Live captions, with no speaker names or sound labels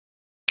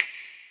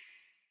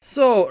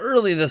So,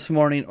 early this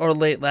morning or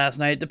late last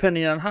night,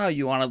 depending on how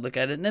you want to look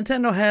at it,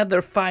 Nintendo had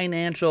their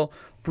financial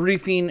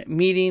briefing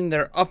meeting,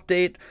 their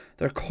update,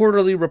 their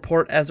quarterly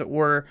report, as it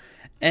were,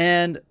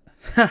 and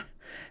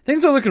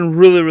things are looking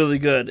really, really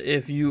good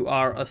if you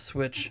are a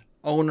Switch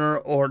owner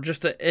or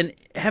just and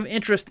have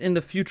interest in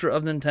the future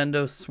of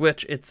Nintendo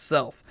Switch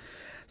itself.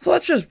 So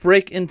let's just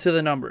break into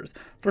the numbers.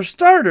 For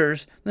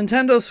starters,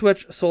 Nintendo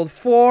Switch sold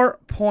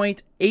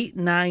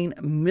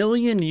 4.89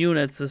 million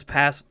units this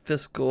past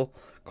fiscal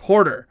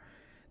quarter.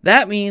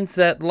 That means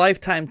that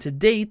lifetime to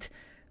date,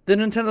 the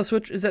Nintendo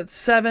Switch is at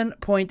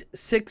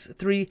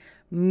 7.63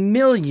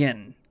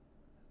 million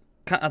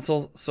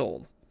consoles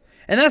sold.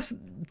 And that's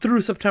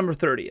through September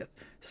 30th.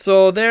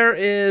 So there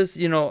is,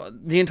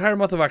 the entire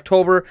month of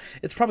October,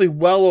 it's probably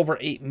well over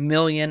 8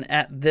 million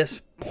at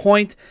this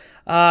point.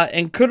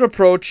 And could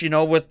approach,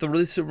 with the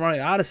release of Super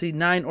Mario Odyssey,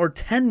 9 or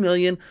 10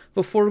 million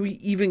before we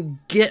even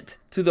get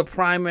to the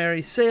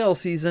primary sales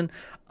season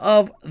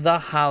of the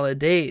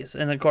holidays.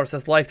 And of course,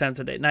 that's lifetime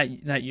to date,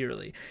 not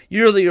yearly.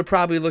 Yearly, you're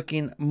probably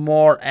looking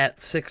more at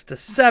 6 to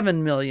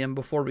 7 million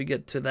before we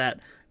get to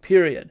that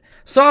period.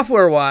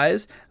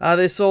 Software-wise,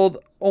 they sold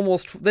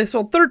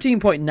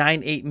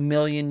 13.98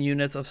 million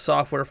units of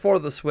software for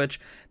the Switch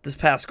this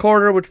past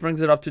quarter, which brings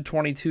it up to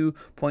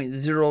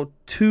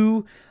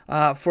 22.02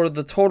 for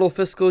the total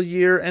fiscal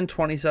year and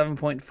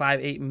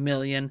 27.58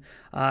 million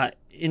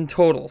in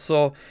total.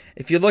 So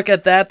if you look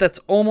at that, that's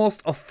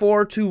almost a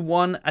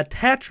 4-to-1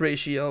 attach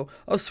ratio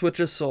of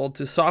Switches sold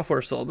to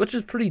software sold, which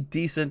is pretty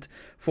decent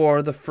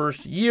for the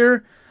first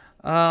year.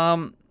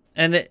 And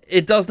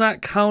it does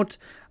not count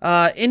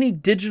any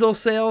digital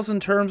sales in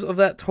terms of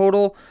that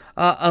total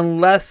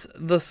unless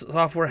the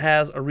software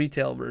has a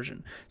retail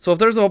version. So if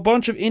there's a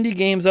bunch of indie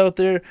games out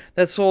there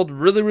that sold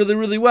really, really,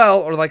 really well,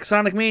 or like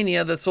Sonic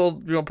Mania that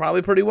sold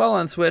probably pretty well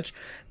on Switch,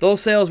 those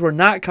sales were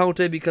not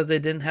counted because they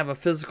didn't have a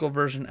physical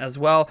version as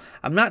well.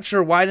 I'm not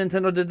sure why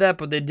Nintendo did that,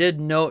 but they did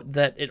note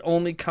that it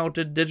only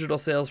counted digital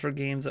sales for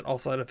games that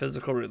also had a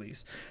physical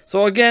release.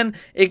 So again,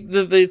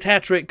 the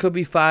attach rate could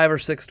be 5 or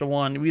 6 to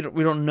 1. We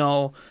don't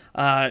know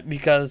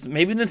because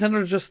maybe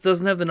Nintendo just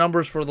doesn't have the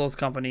numbers for those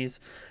companies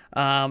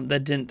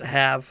that didn't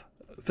have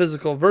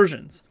physical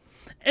versions.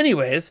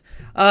 Anyways,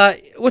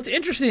 what's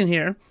interesting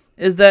here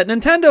is that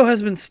Nintendo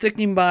has been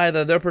sticking by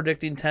they're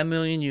predicting 10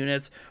 million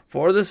units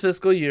for this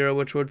fiscal year,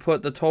 which would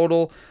put the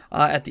total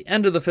at the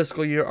end of the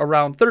fiscal year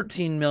around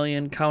 13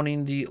 million,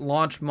 counting the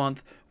launch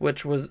month,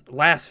 which was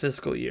last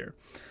fiscal year.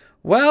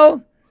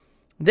 Well,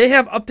 they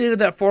have updated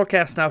that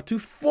forecast now to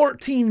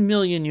 14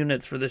 million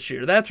units for this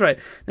year. That's right.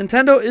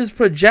 Nintendo is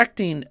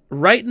projecting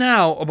right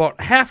now,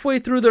 about halfway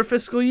through their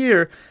fiscal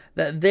year,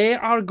 that they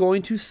are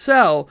going to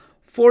sell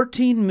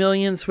 14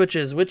 million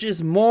Switches, which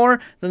is more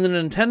than the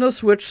Nintendo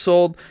Switch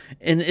sold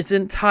in its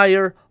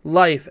entire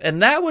life.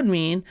 And that would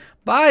mean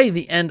by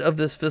the end of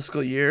this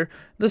fiscal year,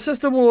 the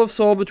system will have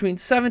sold between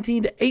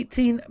 17 to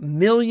 18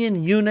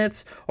 million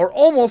units, or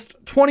almost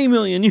 20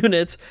 million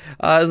units,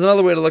 is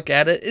another way to look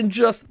at it, in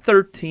just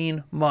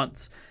 13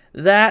 months.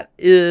 That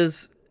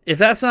is, if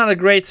that's not a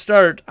great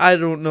start, I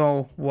don't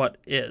know what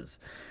is.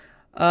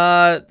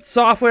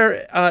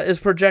 Software is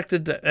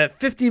projected at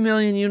 50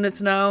 million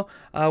units now,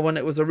 when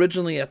it was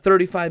originally at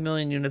 35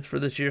 million units for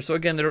this year. So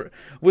again,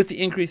 with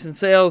the increase in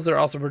sales, they're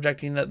also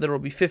projecting that there will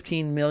be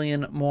 15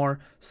 million more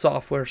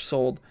software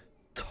sold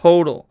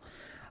total.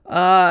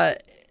 And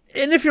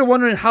if you're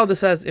wondering how this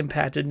has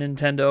impacted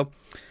Nintendo,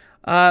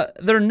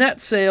 their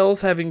net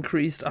sales have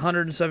increased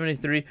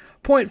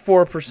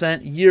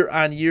 173.4% year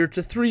on year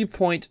to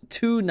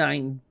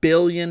 $3.29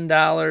 billion.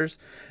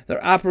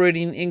 Their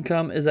operating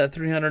income is at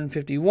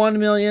 $351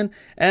 million,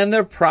 and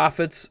their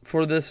profits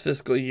for this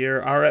fiscal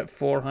year are at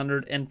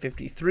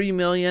 $453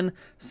 million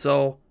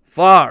so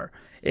far.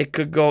 It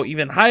could go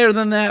even higher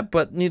than that,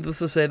 but needless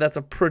to say, that's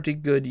a pretty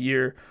good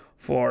year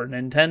for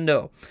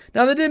Nintendo.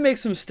 Now, they did make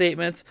some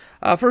statements.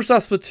 First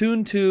off,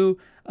 Splatoon 2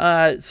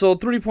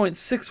 sold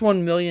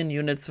 3.61 million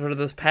units for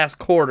this past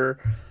quarter.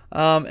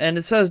 And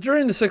it says,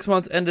 during the 6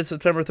 months ended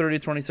September 30,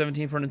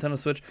 2017 for Nintendo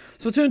Switch,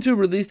 Splatoon 2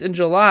 released in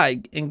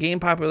July and gained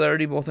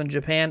popularity both in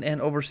Japan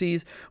and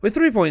overseas with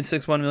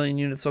 3.61 million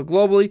units sold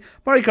globally.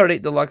 Mario Kart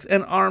 8 Deluxe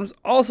and ARMS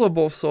also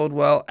both sold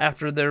well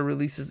after their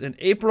releases in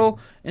April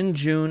and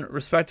June,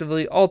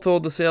 respectively. All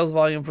told, the sales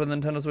volume for the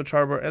Nintendo Switch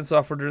hardware and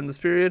software during this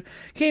period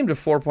came to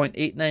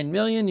 4.89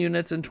 million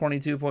units and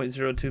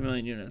 22.02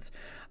 million units.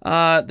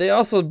 They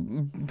also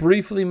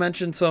briefly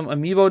mentioned some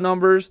Amiibo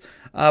numbers,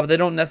 but they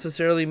don't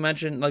necessarily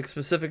mention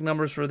specific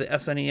numbers for the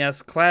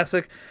SNES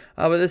Classic.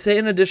 But they say,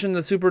 in addition,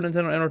 the Super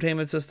Nintendo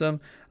Entertainment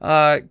System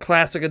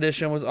Classic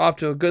Edition was off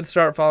to a good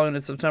start following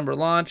its September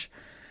launch.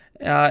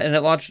 And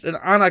it launched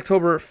on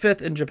October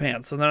 5th in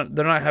Japan, so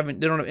they don't have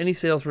any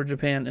sales for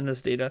Japan in this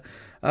data.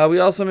 We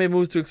also made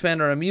moves to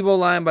expand our Amiibo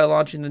line by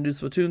launching the new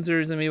Splatoon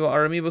series Amiibo.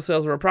 Our Amiibo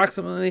sales were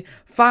approximately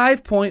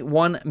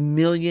 5.1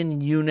 million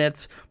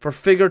units for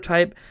figure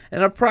type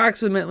and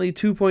approximately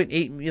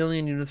 2.8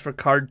 million units for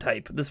card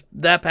type.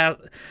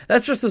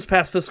 That's just this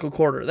past fiscal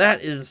quarter.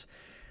 That is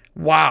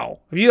Wow.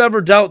 If you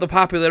ever doubt the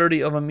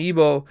popularity of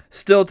Amiibo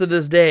still to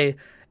this day,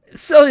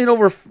 selling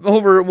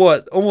over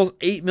what, almost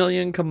 8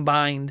 million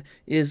combined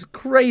is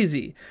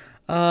crazy.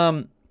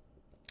 And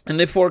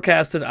they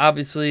forecasted,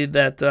 obviously,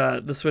 that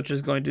the Switch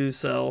is going to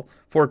sell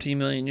 14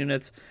 million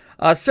units.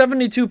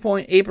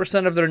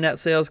 72.8% of their net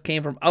sales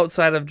came from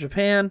outside of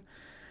Japan,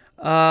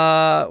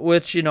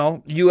 which,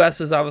 U.S.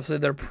 is obviously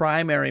their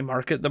primary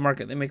market, the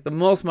market they make the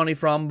most money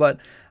from, but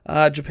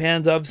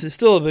Japan's obviously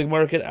still a big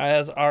market,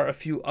 as are a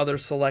few other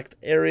select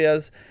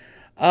areas.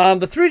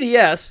 The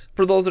 3DS,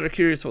 for those that are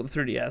curious about the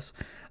 3DS,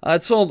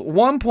 it sold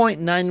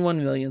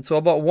 1.91 million, so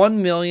about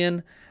 1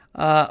 million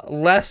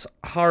less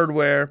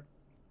hardware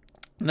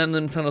than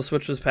the Nintendo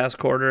Switch this past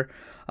quarter,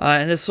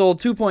 and it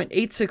sold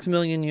 2.86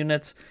 million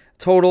units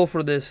total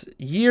for this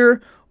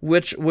year,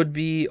 which would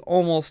be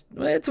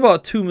it's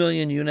about 2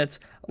 million units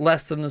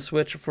less than the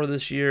Switch for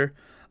this year,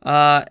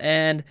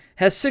 and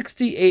has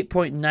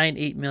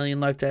 68.98 million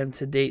lifetime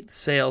to date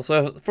sales.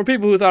 So for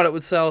people who thought it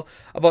would sell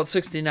about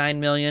 69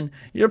 million,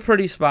 you're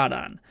pretty spot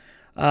on.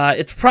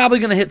 It's probably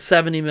going to hit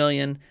 70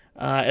 million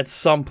at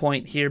some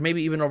point here,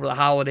 maybe even over the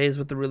holidays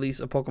with the release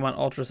of Pokemon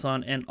Ultra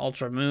Sun and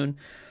Ultra Moon.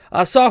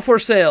 Software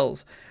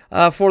sales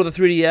for the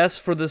 3DS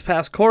for this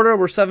past quarter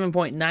were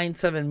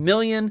 7.97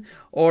 million,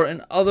 or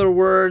in other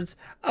words,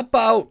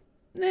 about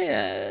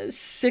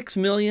 6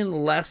 million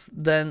less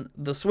than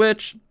the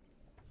Switch.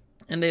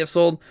 And they have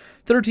sold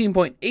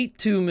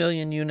 13.82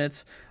 million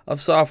units of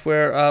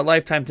software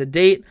lifetime to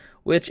date,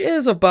 which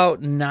is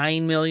about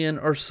 9 million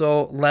or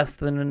so less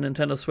than a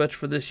Nintendo Switch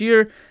for this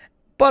year.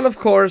 But of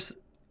course,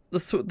 the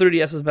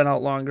 3DS has been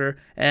out longer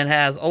and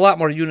has a lot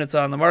more units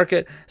on the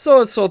market, so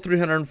it's sold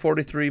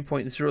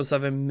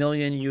 343.07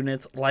 million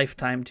units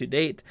lifetime to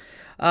date.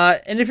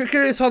 And if you're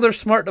curious how their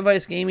smart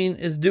device gaming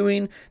is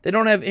doing, they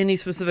don't have any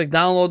specific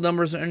download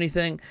numbers or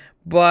anything,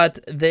 but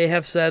they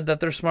have said that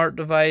their smart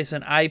device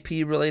and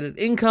IP-related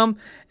income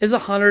is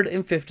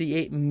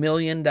 $158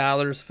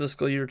 million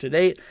fiscal year to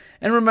date.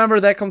 And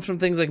remember, that comes from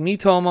things like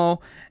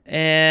Miitomo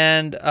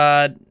and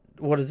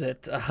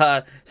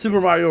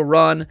Super Mario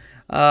Run,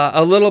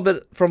 a little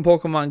bit from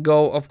Pokemon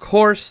Go, of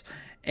course,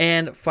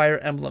 and Fire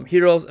Emblem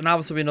Heroes. And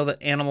obviously we know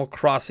that Animal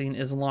Crossing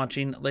is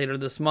launching later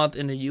this month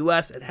in the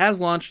US. It has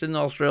launched in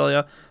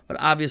Australia, but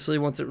obviously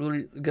once it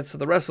really gets to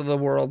the rest of the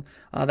world,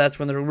 that's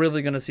when they're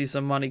really going to see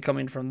some money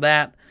coming from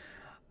that.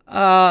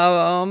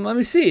 Let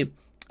me see.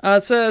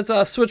 It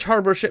says Switch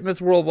hardware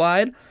shipments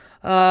worldwide.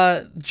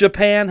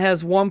 Japan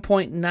has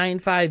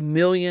 1.95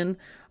 million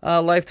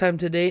lifetime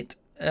to date.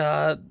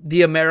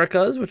 The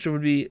Americas, which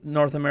would be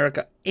North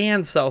America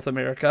and South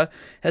America,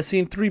 has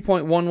seen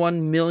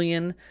 3.11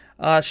 million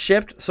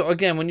shipped. So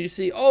again, when you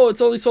see,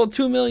 it's only sold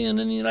 2 million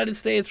in the United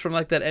States from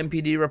like that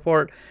NPD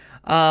report,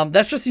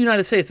 that's just the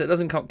United States. That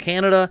doesn't count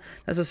Canada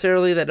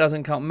necessarily. That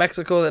doesn't count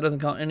Mexico. That doesn't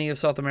count any of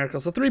South America.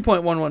 So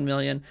 3.11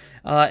 million,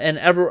 and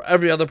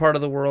every other part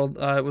of the world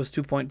was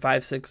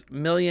 2.56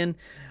 million.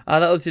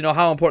 That lets you know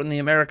how important the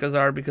Americas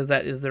are, because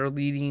that is their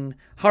leading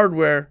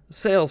hardware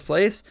sales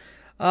place.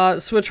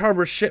 Switch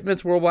hardware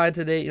shipments worldwide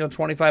today,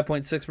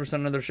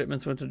 25.6% of their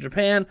shipments went to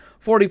Japan,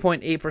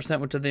 40.8%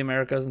 went to the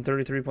Americas, and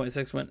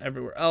 33.6% went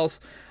everywhere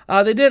else.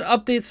 They did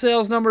update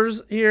sales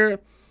numbers here.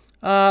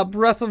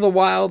 Breath of the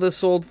Wild has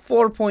sold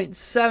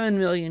 4.7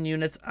 million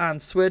units on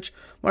Switch.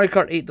 Mario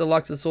Kart 8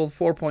 Deluxe has sold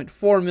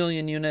 4.4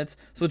 million units.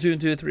 Splatoon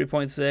 2,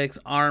 3.6.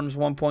 ARMS,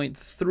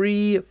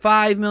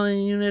 1.35 million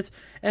units.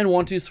 And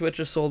 1-2 Switch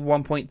has sold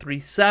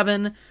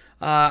 1.37.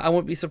 I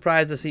wouldn't be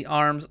surprised to see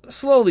ARMS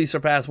slowly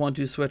surpass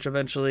 1-2 Switch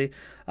eventually,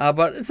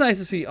 but it's nice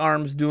to see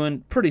ARMS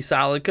doing pretty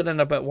solid. Could end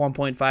up at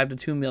 1.5 to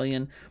 2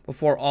 million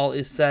before all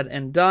is said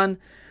and done.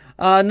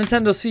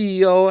 Nintendo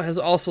CEO has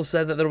also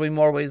said that there will be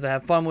more ways to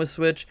have fun with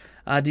Switch.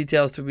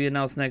 Details to be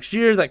announced next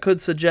year. That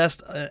could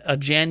suggest a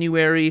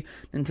January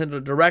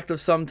Nintendo Direct of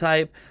some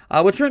type,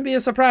 which wouldn't be a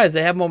surprise.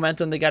 They have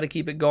momentum. They got to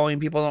keep it going.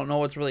 People don't know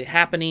what's really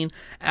happening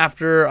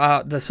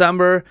after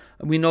December.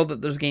 We know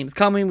that there's games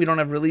coming. We don't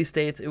have release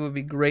dates. It would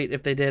be great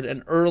if they did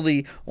an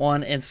early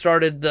one and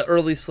started the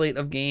early slate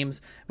of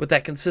games with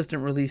that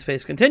consistent release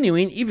pace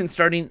continuing, even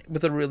starting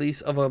with a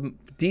release of a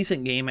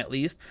decent game at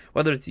least,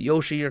 whether it's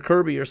Yoshi or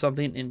Kirby or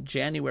something in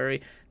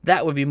January.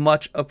 That would be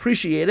much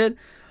appreciated.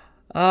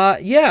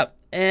 Yeah,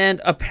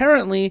 and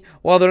apparently,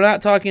 while they're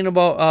not talking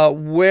about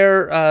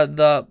where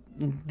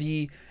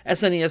the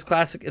SNES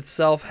Classic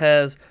itself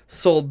has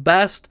sold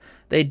best,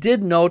 they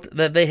did note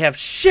that they have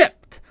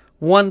shipped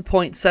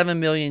 1.7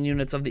 million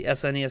units of the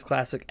SNES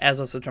Classic as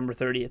of September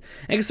 30th.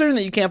 And considering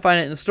that you can't find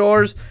it in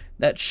stores,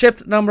 that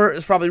shipped number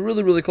is probably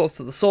really, really close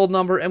to the sold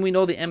number. And we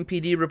know the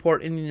NPD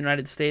report in the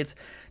United States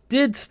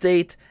did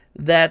state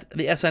that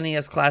the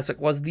SNES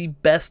Classic was the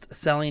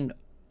best-selling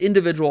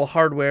individual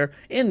hardware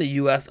in the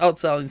US,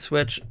 outselling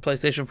Switch,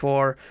 PlayStation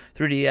 4,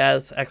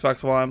 3DS,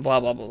 Xbox One, blah,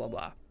 blah, blah, blah,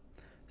 blah.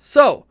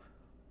 So,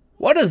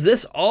 what does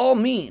this all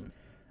mean?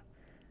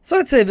 So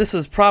I'd say this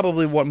is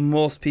probably what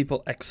most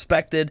people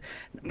expected.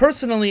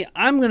 Personally,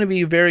 I'm going to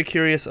be very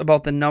curious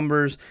about the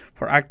numbers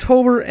for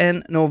October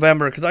and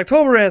November, because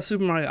October has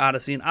Super Mario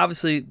Odyssey, and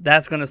obviously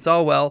that's going to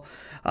sell well.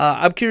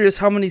 I'm curious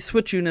how many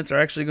Switch units are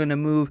actually going to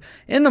move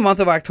in the month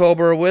of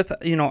October with,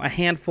 a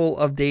handful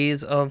of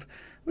days of,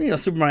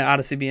 Super Mario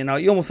Odyssey being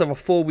out. You almost have a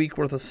full week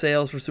worth of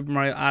sales for Super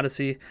Mario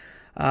Odyssey.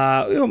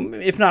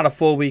 If not a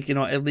full week,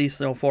 at least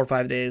 4 or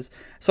 5 days.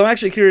 So I'm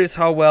actually curious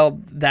how well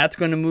that's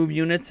going to move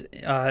units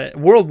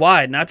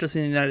worldwide, not just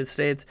in the United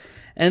States.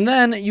 And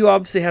then you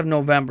obviously have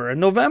November. And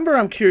November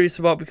I'm curious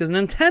about because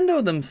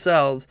Nintendo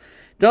themselves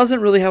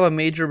doesn't really have a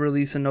major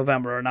release in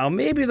November. Now,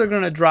 maybe they're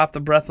going to drop the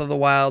Breath of the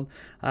Wild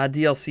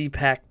DLC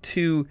Pack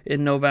 2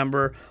 in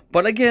November.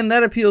 But again,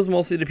 that appeals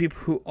mostly to people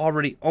who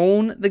already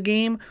own the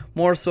game,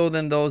 more so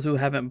than those who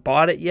haven't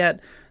bought it yet.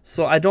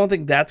 So I don't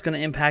think that's going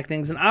to impact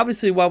things. And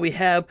obviously, while we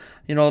have,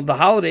 the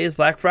holidays,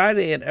 Black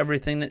Friday and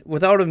everything,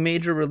 without a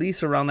major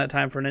release around that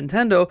time for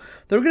Nintendo,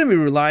 they're going to be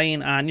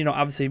relying on,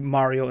 obviously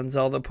Mario and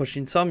Zelda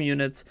pushing some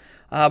units,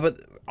 but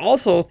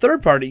also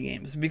third-party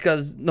games,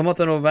 because the month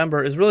of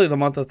November is really the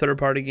month of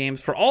third-party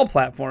games for all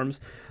platforms,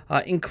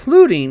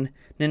 including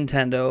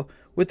Nintendo,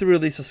 with the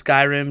release of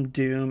Skyrim,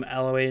 Doom,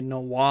 LOA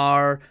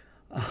Noir,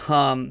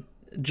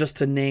 just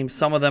to name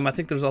some of them. I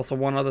think there's also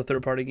one other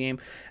third-party game.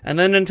 And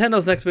then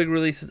Nintendo's next big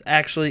release is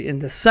actually in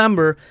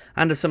December,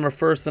 on December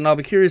 1st, and I'll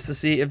be curious to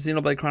see if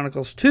Xenoblade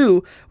Chronicles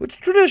 2,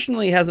 which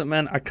traditionally hasn't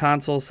been a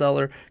console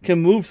seller,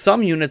 can move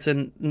some units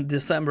in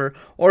December,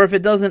 or if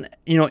it doesn't,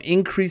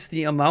 increase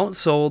the amount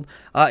sold,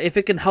 if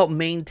it can help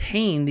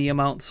maintain the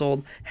amount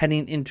sold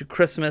heading into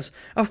Christmas.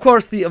 Of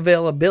course, the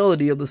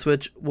availability of the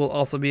Switch will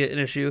also be an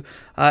issue.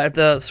 If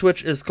the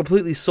Switch is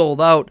completely sold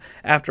out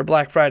after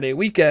Black Friday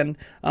weekend,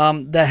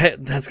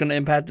 that's going to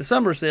impact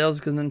December sales,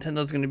 because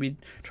Nintendo's going to be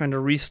trying to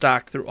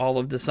restock through all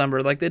of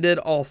December like they did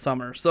all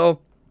summer. So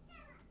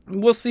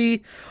we'll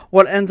see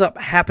what ends up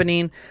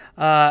happening.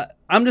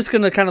 I'm just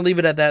going to kind of leave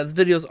it at that. This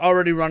video's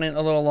already running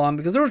a little long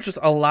because there was just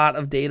a lot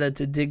of data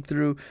to dig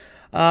through.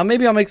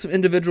 Maybe I'll make some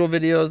individual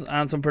videos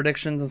on some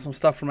predictions and some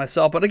stuff for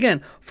myself. But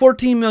again,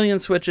 14 million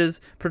Switches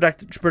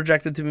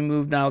projected to be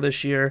moved now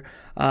this year.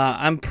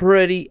 I'm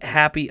pretty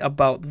happy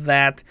about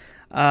that.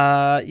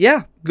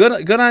 Yeah,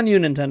 good on you,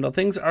 Nintendo.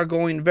 Things are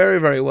going very,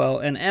 very well,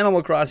 and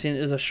Animal Crossing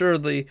is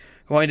assuredly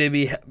going to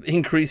be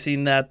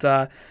increasing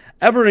that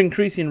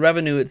ever-increasing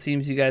revenue it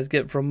seems you guys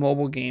get from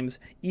mobile games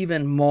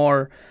even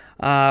more.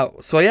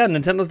 So yeah,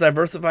 Nintendo's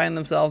diversifying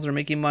themselves. They're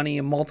making money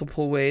in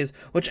multiple ways,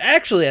 which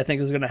actually I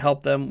think is going to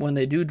help them when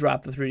they do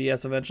drop the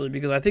 3DS eventually,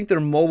 because I think their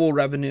mobile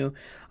revenue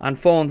on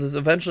phones is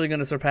eventually going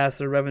to surpass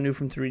their revenue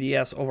from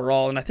 3DS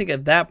overall. And I think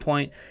at that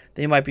point,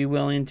 they might be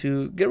willing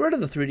to get rid of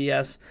the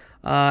 3DS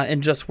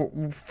and just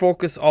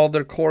focus all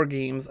their core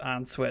games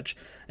on Switch.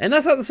 And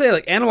that's not to say,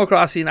 like, Animal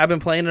Crossing, I've been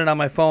playing it on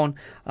my phone.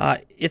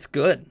 It's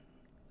good.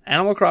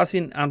 Animal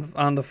Crossing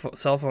on the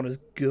cell phone is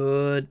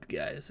good,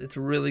 guys. It's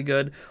really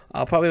good.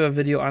 I'll probably have a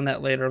video on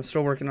that later. I'm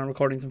still working on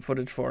recording some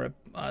footage for it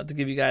to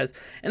give you guys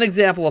an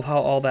example of how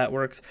all that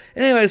works.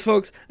 Anyways,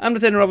 folks, I'm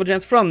Nathaniel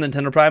Revelgents from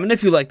Nintendo Prime, and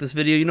if you like this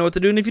video, you know what to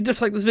do. And if you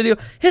dislike this video,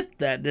 hit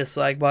that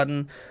dislike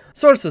button.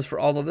 Sources for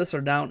all of this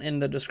are down in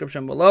the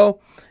description below.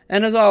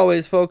 And as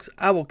always, folks,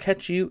 I will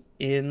catch you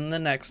in the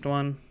next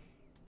one.